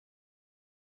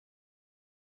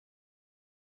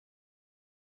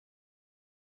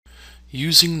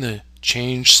using the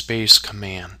change space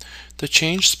command. The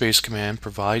change space command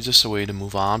provides us a way to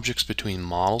move objects between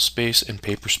model space and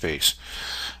paper space.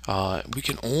 We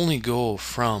can only go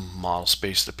from model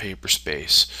space to paper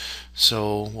space.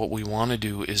 So what we want to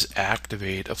do is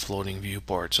activate a floating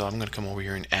viewport. So I'm going to come over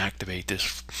here and activate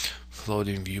this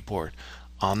floating viewport.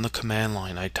 On the command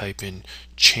line, I type in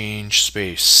change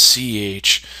space,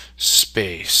 CH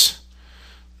space.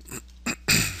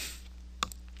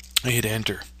 I hit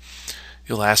enter.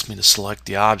 It'll ask me to select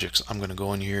the objects. I'm going to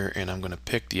go in here and I'm going to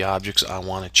pick the objects I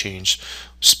want to change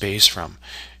space from.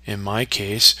 In my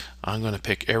case, I'm going to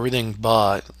pick everything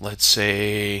but, let's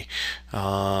say,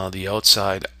 the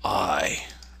outside eye.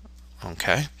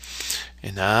 Okay,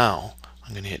 and now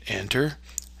I'm going to hit enter,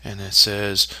 and it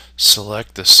says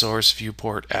select the source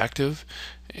viewport active,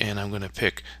 and I'm going to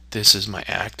pick this is my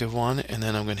active one, and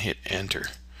then I'm going to hit enter.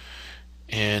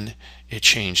 And it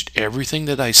changed everything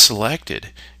that I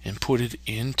selected and put it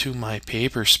into my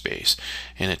paper space,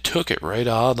 and it took it right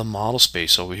out of the model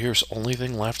space over here. So only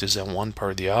thing left is that one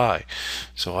part of the eye.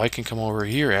 So I can come over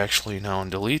here actually now and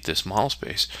delete this model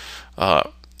space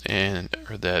or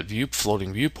that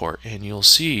floating viewport, and you'll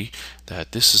see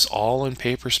that this is all in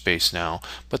paper space now,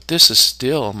 but this is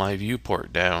still my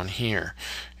viewport down here,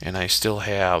 and I still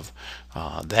have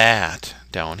that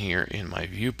down here in my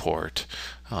viewport.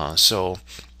 So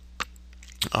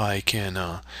I can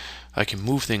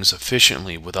move things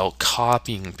efficiently without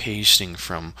copying and pasting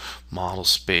from model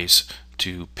space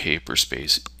to paper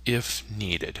space if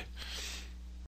needed.